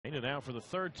In and out for the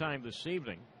third time this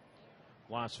evening.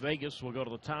 Las Vegas will go to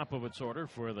the top of its order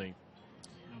for the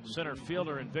center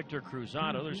fielder and Victor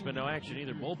Cruzado. There's been no action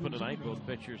either bullpen tonight. Both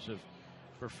pitchers have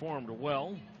performed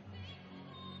well.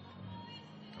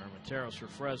 Armenteros for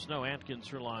Fresno, Atkins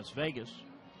for Las Vegas.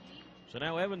 So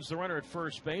now Evans, the runner at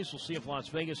first base. We'll see if Las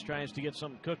Vegas tries to get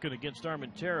something cooking against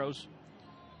Armenteros.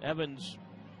 Evans,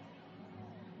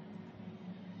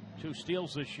 2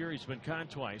 steals this year. He's been caught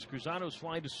twice. Cruzado's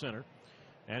fly to center,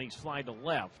 and he's fly to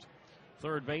left.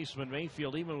 Third baseman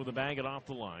Mayfield even with the bag it off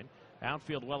the line.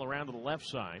 Outfield well around to the left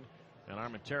side. And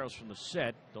Armenteros from the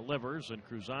set delivers, and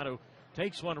Cruzado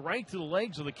takes one right to the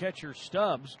legs of the catcher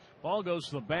Stubbs. Ball goes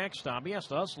to the backstop. He has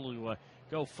to hustle to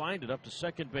go find it. Up to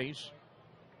second base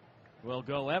will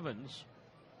go Evans.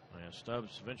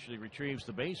 Stubbs eventually retrieves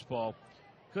the baseball.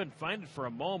 Couldn't find it for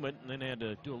a moment, and then had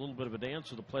to do a little bit of a dance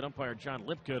with the plate umpire John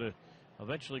Lipka to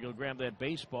eventually go grab that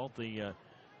baseball at the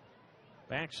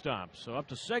backstop. So up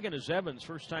to second is Evans.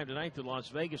 First time tonight that Las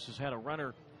Vegas has had a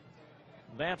runner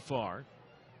that far.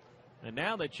 And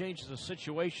now that changes the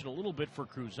situation a little bit for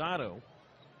Cruzado.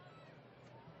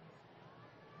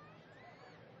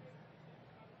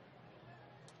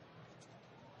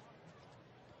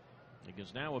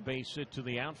 Because now a base hit to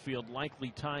the outfield likely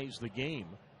ties the game.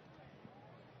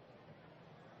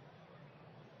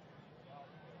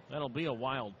 That'll be a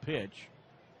wild pitch.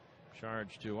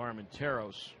 Charge to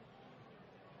Armenteros.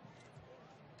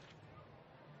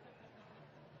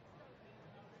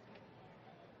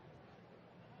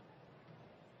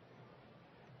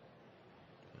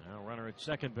 Now runner at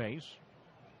second base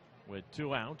with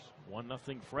 2 out.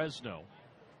 1-0 Fresno.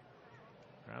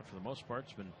 Crowd for the most part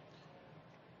has been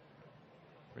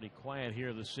pretty quiet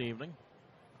here this evening.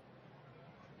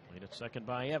 Lead at second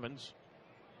by Evans.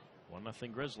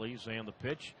 1-0 Grizzlies, and the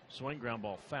pitch. Swing, ground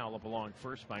ball, foul up along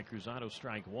first by Cruzado,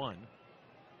 strike 1. And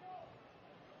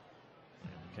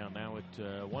the count now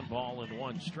at 1 ball and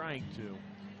 1 strike to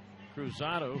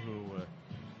Cruzado, who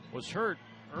was hurt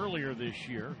earlier this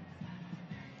year.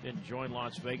 Didn't join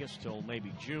Las Vegas till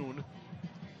maybe June.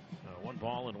 1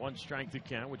 ball and 1 strike to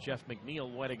count with Jeff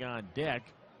McNeil wetting on deck.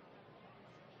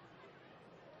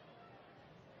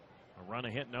 A run,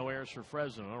 a hit, no errors for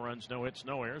Fresno. No runs, no hits,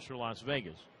 no errors for Las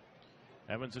Vegas.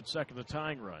 Evans at second, the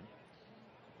tying run.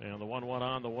 And the 1-1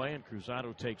 on the way, and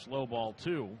Cruzado takes low ball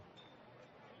 2.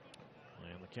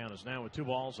 And the count is now with 2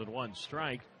 balls and 1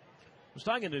 strike. I was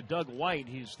talking to Doug White.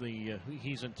 He's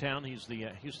in town. He's the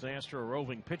Houston Astro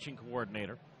roving pitching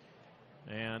coordinator.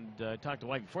 And I talked to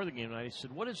White before the game tonight. He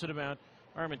said, what is it about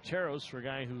Armenteros for a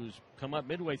guy who's come up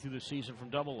midway through the season from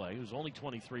Double-A, who's only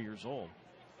 23 years old,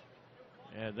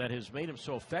 that has made him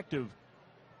so effective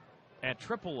at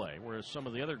Triple-A, whereas some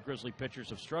of the other Grizzly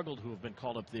pitchers have struggled who have been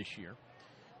called up this year.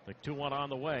 The 2-1 on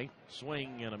the way.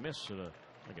 Swing and a miss at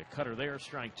like a cutter there.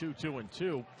 Strike 2,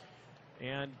 2-2.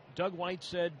 And Doug White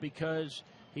said because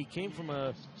he came from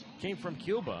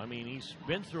Cuba. I mean, he's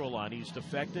been through a lot. He's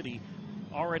defected. He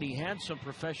already had some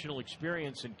professional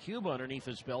experience in Cuba underneath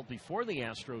his belt before the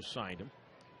Astros signed him,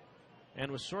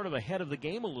 and was sort of ahead of the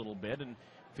game a little bit, and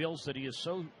feels that he is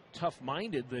so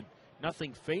tough-minded that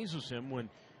nothing phases him when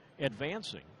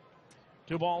advancing.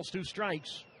 2 balls, 2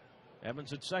 strikes.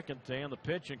 Evans at second, and the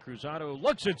pitch, and Cruzado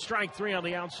looks at strike 3 on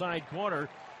the outside corner.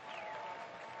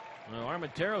 Well,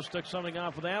 Armenteros took something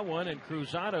off of that one, and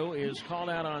Cruzado is called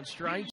out on strikes.